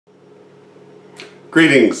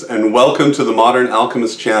Greetings and welcome to the Modern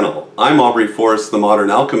Alchemist channel. I'm Aubrey Forrest, the Modern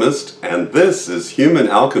Alchemist, and this is Human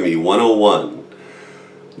Alchemy 101.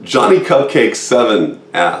 Johnny Cupcake 7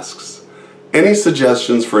 asks, any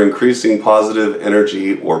suggestions for increasing positive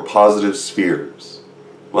energy or positive spheres?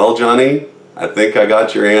 Well, Johnny, I think I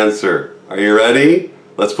got your answer. Are you ready?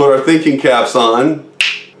 Let's put our thinking caps on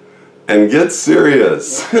and get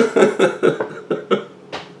serious.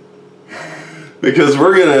 Because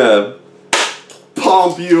we're gonna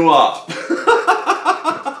pump you up.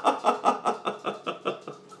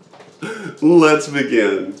 Let's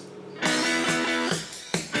begin.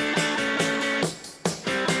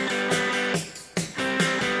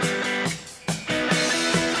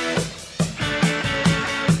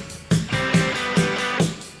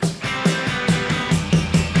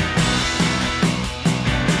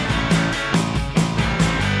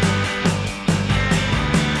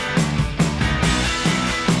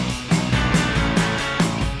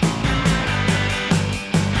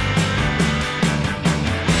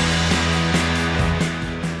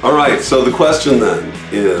 Alright, so the question then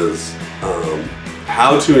is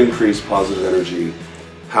how to increase positive energy,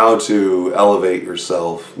 how to elevate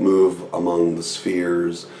yourself, move among the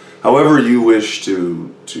spheres, however you wish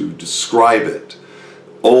to describe it.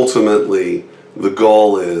 Ultimately, the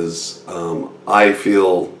goal is, I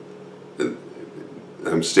feel,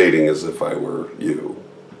 I'm stating as if I were you,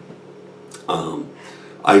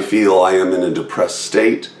 I feel I am in a depressed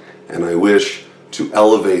state and I wish to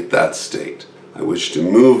elevate that state. I wish to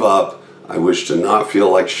move up. I wish to not feel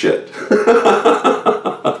like shit.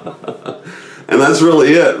 And that's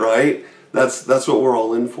really it, right? That's what we're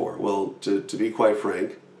all in for. Well, to be quite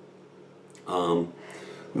frank,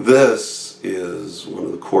 this is one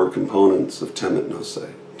of the core components of Temet Nose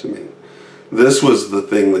to me. This was the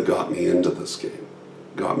thing that got me into this game,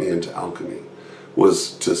 got me into alchemy,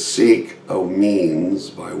 was to seek a means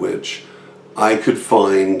by which I could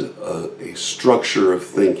find a structure of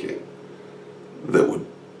thinking that would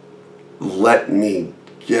let me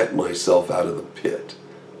get myself out of the pit,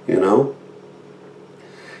 you know?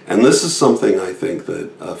 And this is something I think that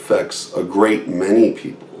affects a great many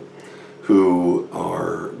people who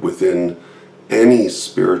are within any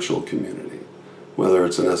spiritual community, whether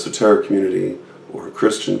it's an esoteric community or a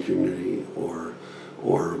Christian community or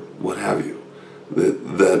what have you,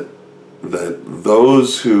 that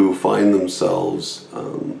those who find themselves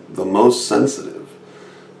the most sensitive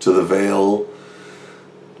to the veil,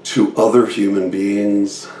 to other human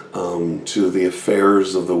beings, to the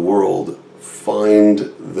affairs of the world, find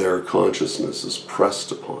their consciousness is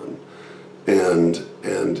pressed upon, and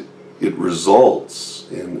it results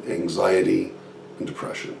in anxiety and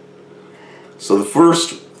depression. So the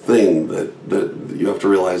first thing that you have to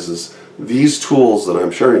realize is these tools that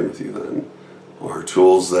I'm sharing with you then are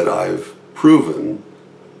tools that I've proven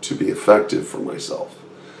to be effective for myself.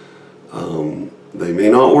 They may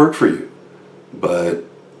not work for you, but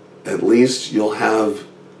at least you'll have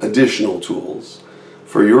additional tools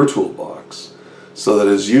for your toolbox so that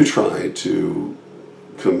as you try to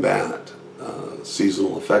combat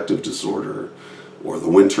seasonal affective disorder or the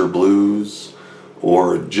winter blues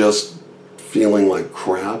or just feeling like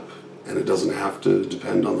crap, and it doesn't have to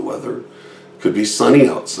depend on the weather. It could be sunny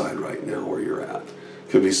outside right now where you're at. It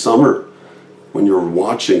could be summer when you're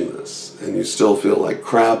watching this and you still feel like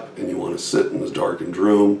crap and you want to sit in a darkened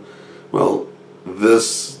room. Well,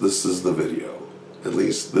 this is the video. At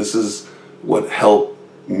least this is what helped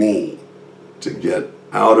me to get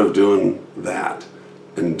out of doing that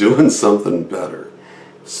and doing something better,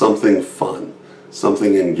 something fun,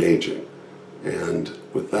 something engaging. And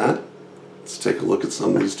with that, let's take a look at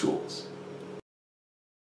some of these tools.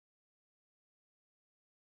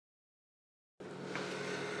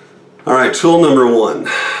 All right, tool number one.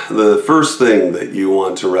 The first thing that you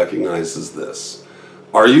want to recognize is this.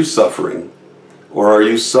 Are you suffering? Or are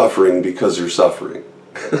you suffering because you're suffering?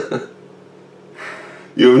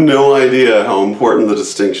 You have no idea how important the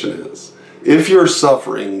distinction is. If you're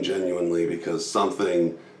suffering genuinely because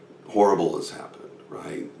something horrible has happened,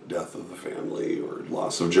 right? Death of the family or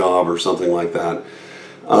loss of job or something like that,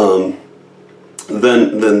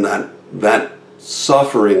 then that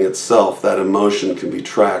suffering itself, that emotion can be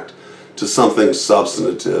tracked to something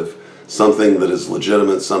substantive, something that is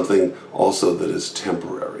legitimate, something also that is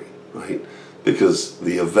temporary, right? Because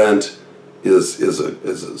the event is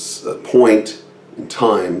a point in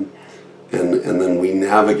time, and then we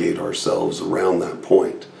navigate ourselves around that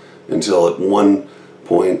point until at one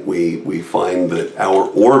point we find that our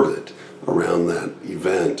orbit around that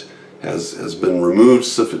event has been removed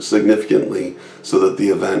significantly so that the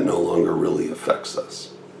event no longer really affects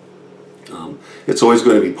us. It's always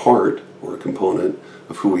going to be part or a component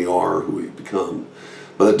of who we are, who we become,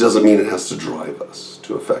 but that doesn't mean it has to drive us,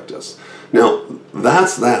 to affect us. Now,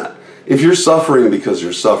 that's that. If you're suffering because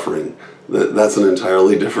you're suffering, that's an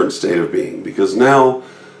entirely different state of being, because now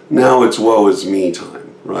it's woe is me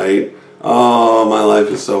time, right? Oh, my life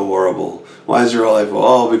is so horrible. Why is your life?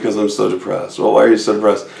 Oh, because I'm so depressed. Well, why are you so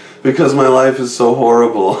depressed? Because my life is so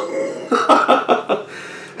horrible.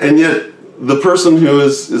 And yet, the person who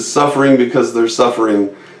is suffering because they're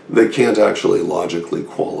suffering, they can't actually logically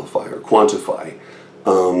qualify or quantify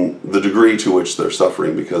the degree to which they're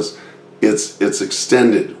suffering, because it's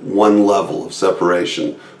extended one level of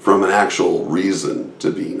separation from an actual reason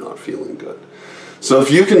to be not feeling good. So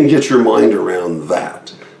if you can get your mind around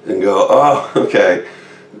that and go, oh, okay,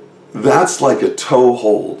 that's like a toe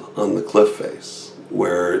hold on the cliff face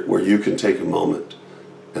where you can take a moment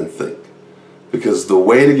and think. Because the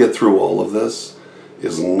way to get through all of this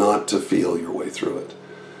is not to feel your way through it.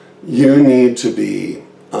 You need to be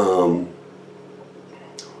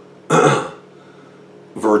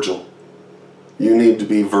Virgil. You need to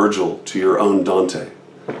be Virgil to your own Dante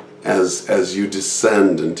as you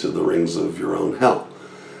descend into the rings of your own hell.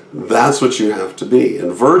 That's what you have to be.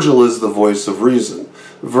 And Virgil is the voice of reason.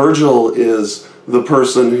 Virgil is the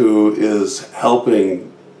person who is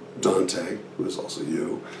helping Dante, who is also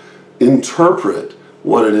you, interpret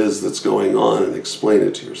what it is that's going on and explain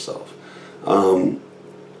it to yourself.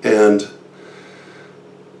 And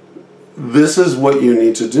this is what you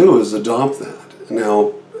need to do, is adopt that.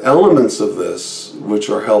 Now, elements of this, which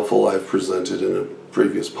are helpful, I've presented in a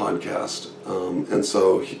previous podcast, and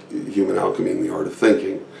so Human Alchemy and the Art of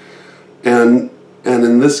Thinking. And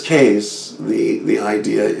in this case, the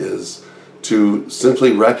idea is to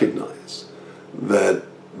simply recognize that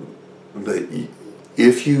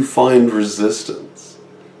if you find resistance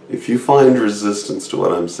to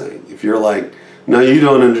what I'm saying, if you're like, no, you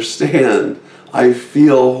don't understand, I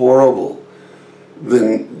feel horrible,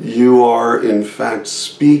 then you are in fact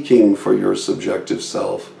speaking for your subjective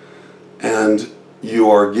self, and you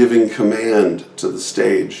are giving command to the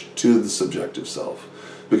stage, to the subjective self,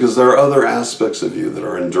 because there are other aspects of you that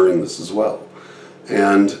are enduring this as well.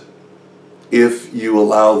 And if you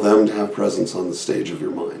allow them to have presence on the stage of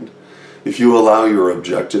your mind, if you allow your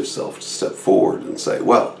objective self to step forward and say,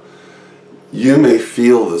 well, you may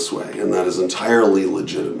feel this way, and that is entirely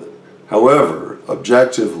legitimate. However,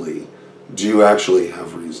 objectively, do you actually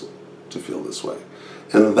have reason to feel this way?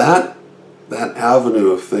 And that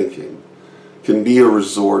avenue of thinking can be a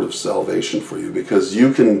resort of salvation for you, because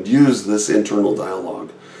you can use this internal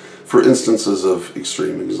dialogue for instances of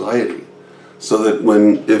extreme anxiety. So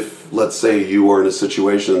that if let's say you are in a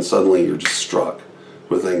situation and suddenly you're just struck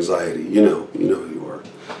with anxiety, you know who you are.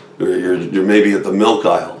 You're maybe at the milk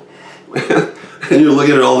aisle, and you're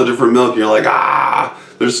looking at all the different milk, and you're like,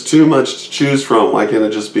 there's too much to choose from. Why can't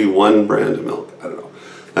it just be one brand of milk? I don't know.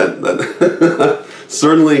 That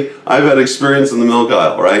certainly, I've had experience in the milk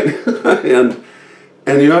aisle, right?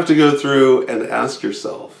 and you have to go through and ask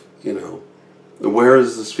yourself, where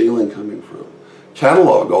is this feeling coming from?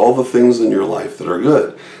 Catalog all the things in your life that are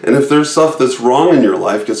good. And if there's stuff that's wrong in your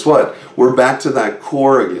life, guess what? We're back to that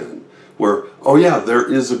core again, where, oh yeah,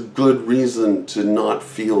 there is a good reason to not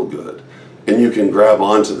feel good. And you can grab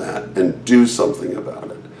onto that and do something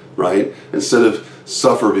about it, right? Instead of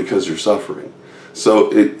suffer because you're suffering.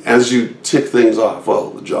 So as you tick things off, well,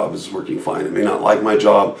 the job is working fine. I may not like my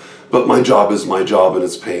job, but my job is my job, and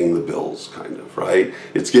it's paying the bills, kind of, right?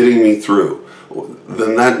 It's getting me through.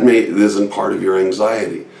 Then that isn't part of your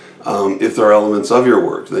anxiety. If there are elements of your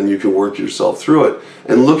work, then you can work yourself through it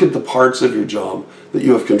and look at the parts of your job that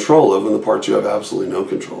you have control of and the parts you have absolutely no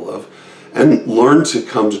control of, and learn to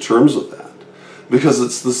come to terms with that. Because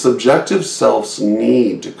it's the subjective self's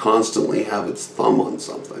need to constantly have its thumb on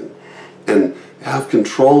something and have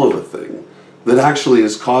control of a thing that actually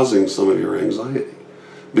is causing some of your anxiety.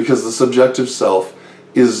 Because the subjective self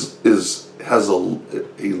has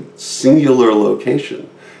a singular location.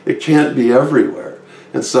 It can't be everywhere.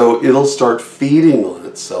 And so it'll start feeding on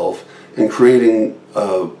itself and creating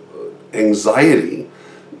anxiety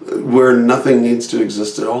where nothing needs to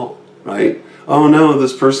exist at all, right? Oh no,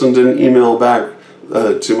 this person didn't email back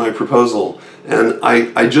to my proposal, and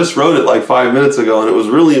I just wrote it like 5 minutes ago, and it was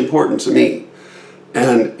really important to me,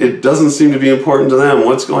 and it doesn't seem to be important to them.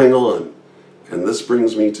 What's going on? And this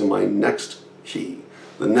brings me to my next key,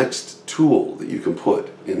 the next tool that you can put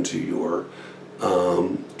into your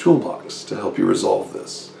toolbox to help you resolve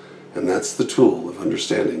this, and that's the tool of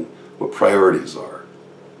understanding what priorities are.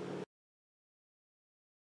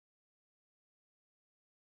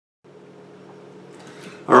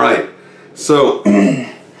 All right, so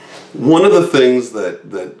One of the things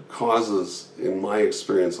that causes, in my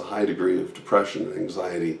experience, a high degree of depression and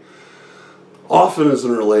anxiety often is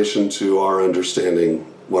in relation to our understanding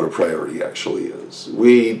what a priority actually is.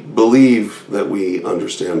 We believe that we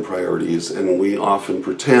understand priorities, and we often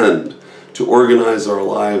pretend to organize our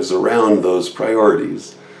lives around those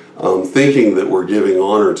priorities, thinking that we're giving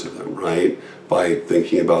honor to them, right? By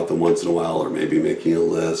thinking about them once in a while, or maybe making a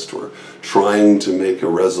list, or trying to make a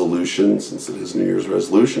resolution, since it is New Year's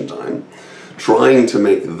resolution time, trying to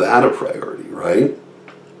make that a priority, right?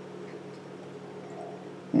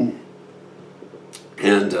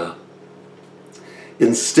 And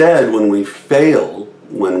instead, when we fail,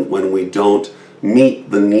 when we don't meet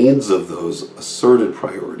the needs of those asserted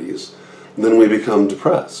priorities, then we become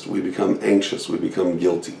depressed, we become anxious, we become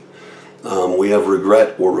guilty. We have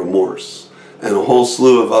regret or remorse, and a whole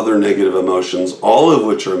slew of other negative emotions, all of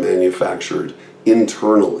which are manufactured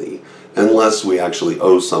internally, unless we actually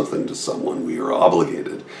owe something to someone, we are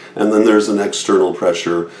obligated. And then there's an external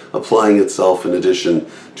pressure applying itself in addition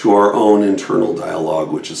to our own internal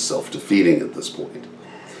dialogue, which is self-defeating at this point.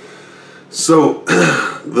 So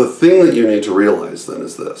the thing that you need to realize then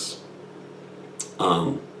is this.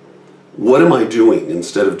 What am I doing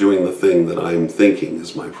instead of doing the thing that I'm thinking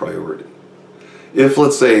is my priority? If,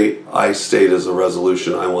 let's say, I state as a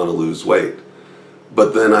resolution, I want to lose weight,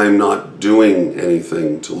 but then I'm not doing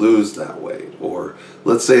anything to lose that weight. Or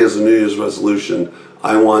let's say as a New Year's resolution,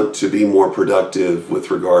 I want to be more productive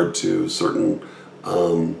with regard to certain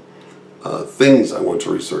things I want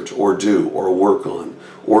to research or do or work on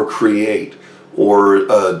or create, or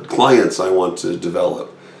clients I want to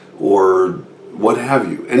develop, or what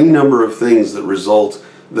have you. Any number of things that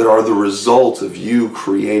are the result of you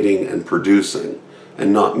creating and producing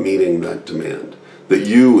and not meeting that demand that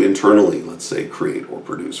you internally, let's say, create or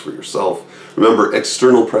produce for yourself. Remember,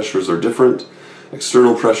 external pressures are different.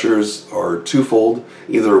 External pressures are twofold.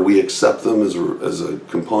 Either we accept them as a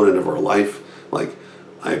component of our life, like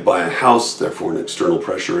I buy a house, therefore an external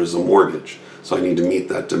pressure is a mortgage, so I need to meet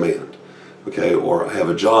that demand. Okay, or I have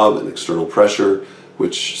a job, an external pressure,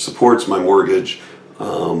 which supports my mortgage,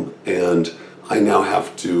 and I now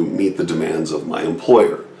have to meet the demands of my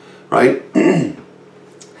employer, right?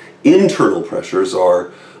 Internal pressures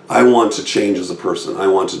are, I want to change as a person, I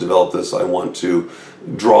want to develop this, I want to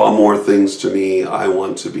draw more things to me, I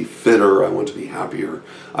want to be fitter, I want to be happier,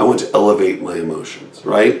 I want to elevate my emotions,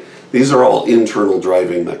 right? These are all internal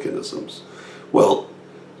driving mechanisms. Well,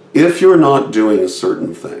 if you're not doing a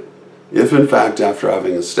certain thing, if in fact after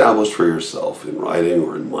having established for yourself in writing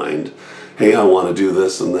or in mind, hey, I want to do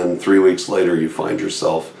this, and then 3 weeks later you find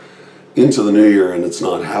yourself into the new year and it's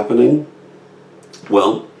not happening,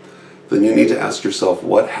 well, then you need to ask yourself,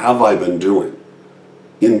 what have I been doing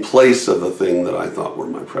in place of the thing that I thought were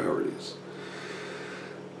my priorities?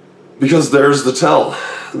 Because there's the tell,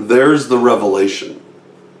 there's the revelation,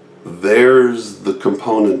 there's the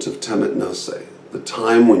component of temet nose, the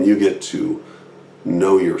time when you get to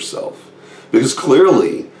know yourself. Because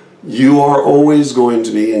clearly, you are always going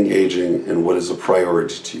to be engaging in what is a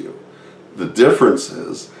priority to you. The difference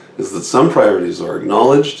is that some priorities are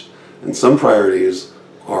acknowledged and some priorities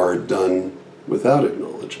are done without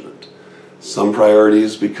acknowledgement. Some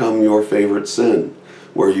priorities become your favorite sin,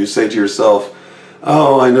 where you say to yourself,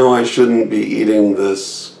 oh, I know I shouldn't be eating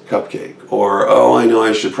this cupcake, or oh, I know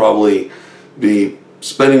I should probably be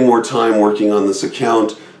spending more time working on this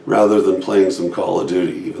account rather than playing some Call of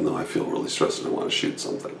Duty, even though I feel really stressed and I want to shoot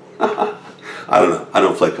something. I don't know. I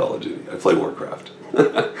don't play Call of Duty. I play Warcraft.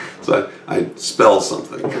 So I spell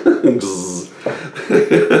something.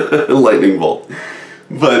 Lightning bolt.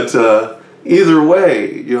 But either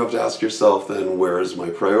way, you have to ask yourself then, where is my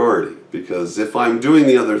priority? Because if I'm doing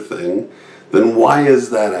the other thing, then why is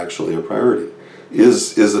that actually a priority?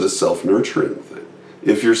 Is it a self-nurturing thing?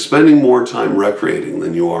 If you're spending more time recreating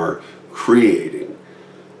than you are creating,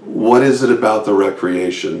 what is it about the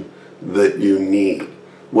recreation that you need?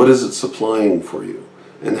 What is it supplying for you?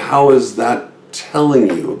 And how is that telling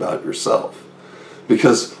you about yourself?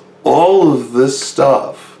 Because all of this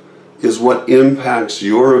stuff is what impacts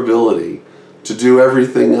your ability to do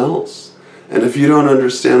everything else. And if you don't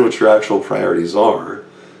understand what your actual priorities are,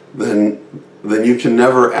 then you can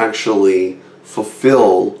never actually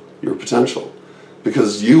fulfill your potential,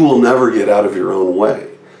 because you will never get out of your own way.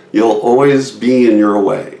 You'll always be in your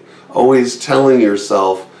way, always telling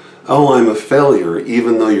yourself, oh, I'm a failure,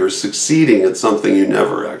 even though you're succeeding at something you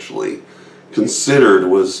never actually considered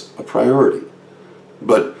was a priority.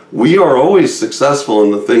 But we are always successful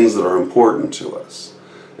in the things that are important to us.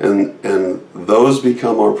 And those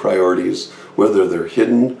become our priorities, whether they're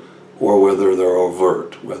hidden or whether they're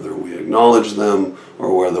overt, whether we acknowledge them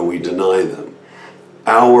or whether we deny them.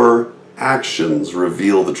 Our actions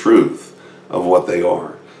reveal the truth of what they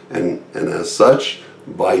are. And as such,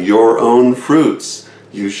 by your own fruits,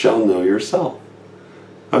 you shall know yourself.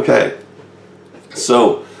 Okay,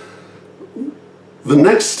 so the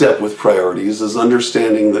next step with priorities is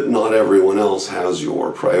understanding that not everyone else has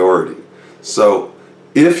your priority. So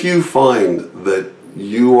if you find that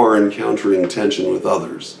you are encountering tension with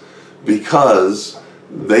others because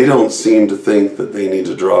they don't seem to think that they need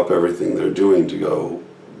to drop everything they're doing to go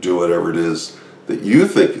do whatever it is that you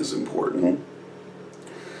think is important,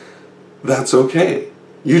 that's okay.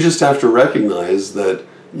 You just have to recognize that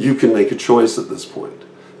you can make a choice at this point.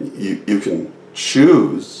 You can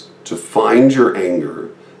choose to find your anger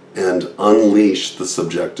and unleash the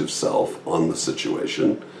subjective self on the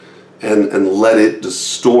situation and let it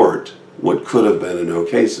distort what could have been an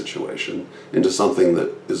okay situation into something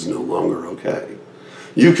that is no longer okay.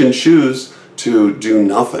 You can choose to do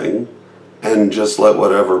nothing and just let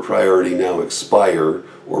whatever priority now expire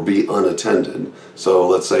or be unattended. So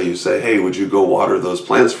let's say you say, hey, would you go water those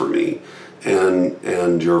plants for me?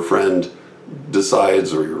 And your friend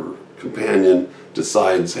decides, or your companion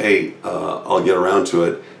decides, hey, I'll get around to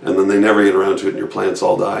it, and then they never get around to it and your plants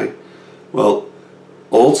all die. Well,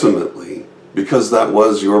 ultimately, because that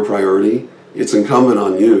was your priority, it's incumbent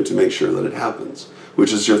on you to make sure that it happens,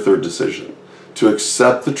 which is your third decision. To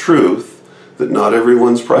accept the truth that not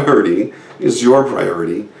everyone's priority is your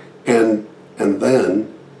priority, and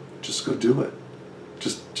then just go do it.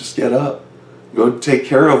 Just get up. Go take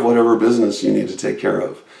care of whatever business you need to take care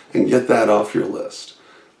of and get that off your list.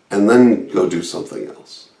 And then go do something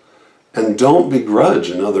else. And don't begrudge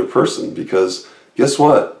another person, because guess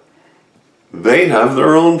what? They have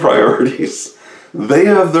their own priorities. They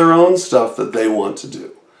have their own stuff that they want to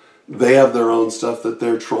do. They have their own stuff that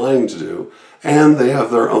they're trying to do. And they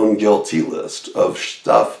have their own guilty list of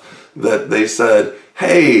stuff that they said,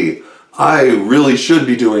 hey, I really should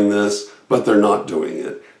be doing this, but they're not doing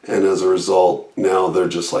it. And as a result, now they're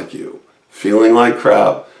just like you, feeling like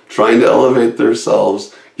crap, trying to elevate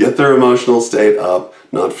themselves, get their emotional state up,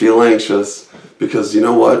 not feel anxious, because you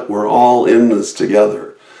know what? We're all in this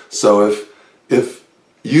together. So if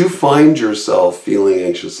you find yourself feeling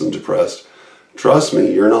anxious and depressed, trust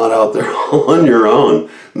me, you're not out there on your own.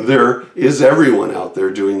 There is everyone out there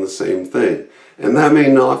doing the same thing. And that may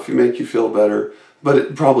not make you feel better, but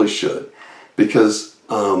it probably should, because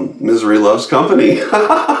misery loves company.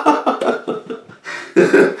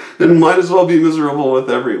 And might as well be miserable with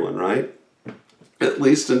everyone, right? At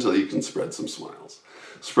least until you can spread some smiles,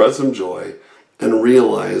 spread some joy, and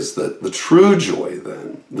realize that the true joy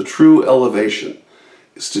then, the true elevation,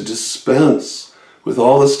 is to dispense with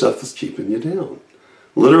all the stuff that's keeping you down.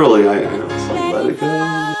 Literally, it's like, let it go.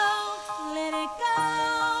 Let it go.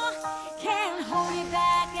 Can't hold it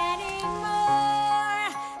back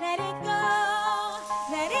anymore. Let it go.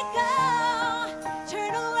 Let it go.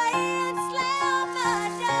 Turn away and slam the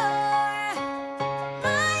door.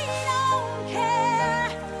 I don't care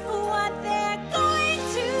what they're going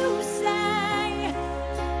to say.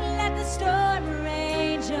 Let the storm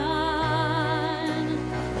rage on.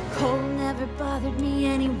 The cold never bothered me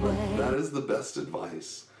anyway. That is the best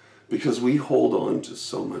advice, because we hold on to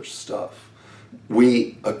so much stuff.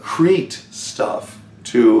 We accrete stuff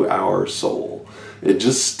to our soul. It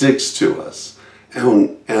just sticks to us.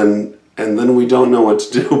 And then we don't know what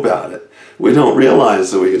to do about it. We don't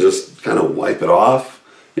realize that we can just kind of wipe it off,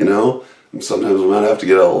 you know? And sometimes we might have to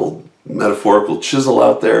get a little metaphorical chisel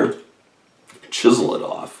out there, chisel it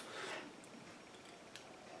off.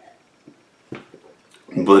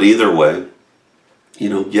 But either way,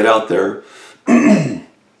 get out there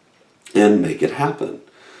and make it happen.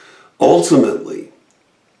 Ultimately,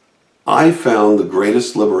 I found the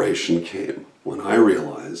greatest liberation came when I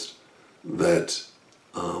realized that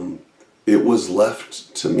it was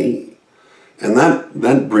left to me. And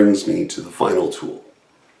that brings me to the final tool.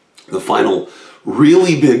 The final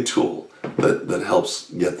really big tool that helps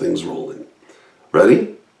get things rolling.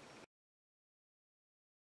 Ready?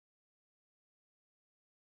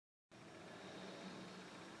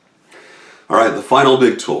 All right, the final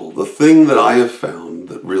big tool, the thing that I have found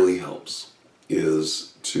that really helps,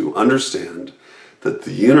 is to understand that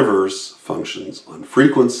the universe functions on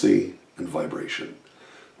frequency and vibration,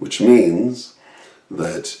 which means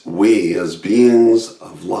that we as beings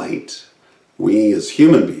of light, we as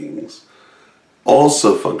human beings,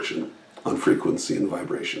 also function on frequency and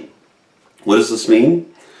vibration. What does this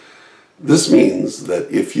mean? This means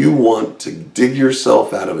that if you want to dig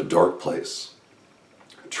yourself out of a dark place,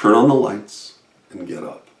 turn on the lights and get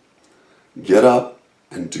up. Get up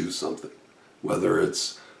and do something. Whether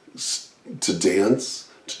it's to dance,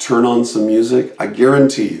 to turn on some music, I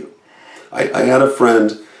guarantee you. I had a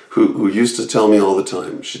friend who used to tell me all the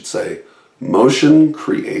time, she'd say, motion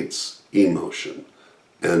creates emotion.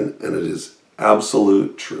 And it is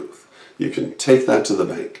absolute truth. You can take that to the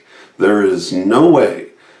bank. There is no way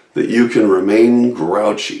that you can remain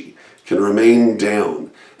grouchy, can remain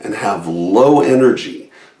down, and have low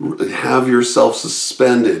energy, have yourself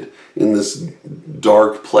suspended in this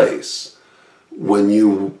dark place when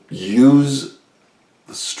you use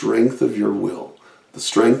the strength of your will, the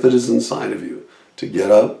strength that is inside of you, to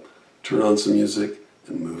get up, turn on some music,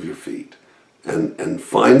 and move your feet. And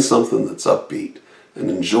find something that's upbeat, and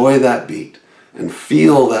enjoy that beat, and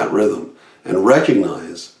feel that rhythm, and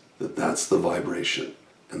recognize that that's the vibration,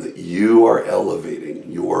 and that you are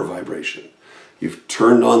elevating your vibration. You've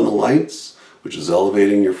turned on the lights, which is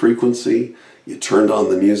elevating your frequency. You turned on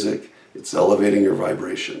the music, it's elevating your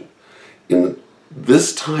vibration. In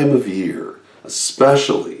this time of year,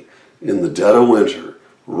 especially in the dead of winter,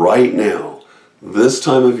 right now, this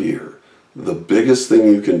time of year, the biggest thing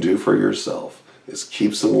you can do for yourself is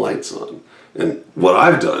keep some lights on. And what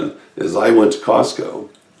I've done is I went to Costco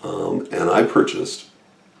and I purchased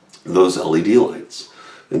those LED lights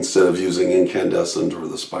instead of using incandescent or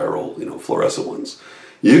the spiral, fluorescent ones.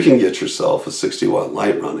 You can get yourself a 60-watt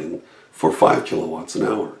light running for 5 kilowatts an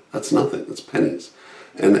hour. That's nothing, that's pennies.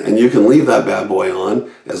 And you can leave that bad boy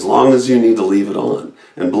on as long as you need to leave it on.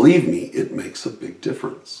 And believe me, it makes a big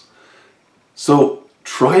difference. So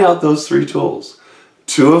try out those 3 tools.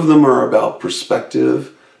 2 of them are about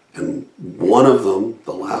perspective, and one of them,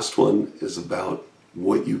 the last one, is about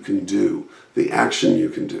what you can do, the action you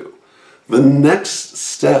can do. The next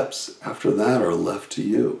steps after that are left to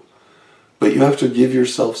you. But you have to give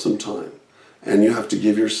yourself some time, and you have to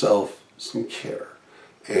give yourself some care,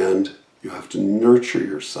 and you have to nurture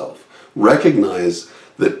yourself. Recognize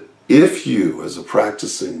that if you, as a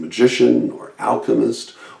practicing magician or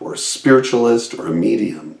alchemist or a spiritualist or a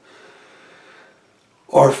medium,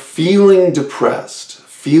 are feeling depressed,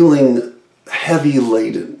 feeling heavy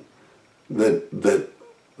laden,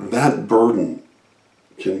 that burden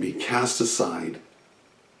can be cast aside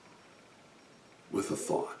with a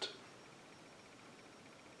thought.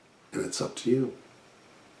 And it's up to you.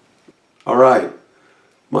 All right.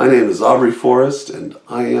 My name is Aubrey Forrest, and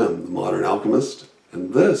I am the Modern Alchemist,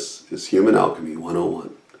 and this is Human Alchemy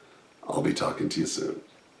 101. I'll be talking to you soon.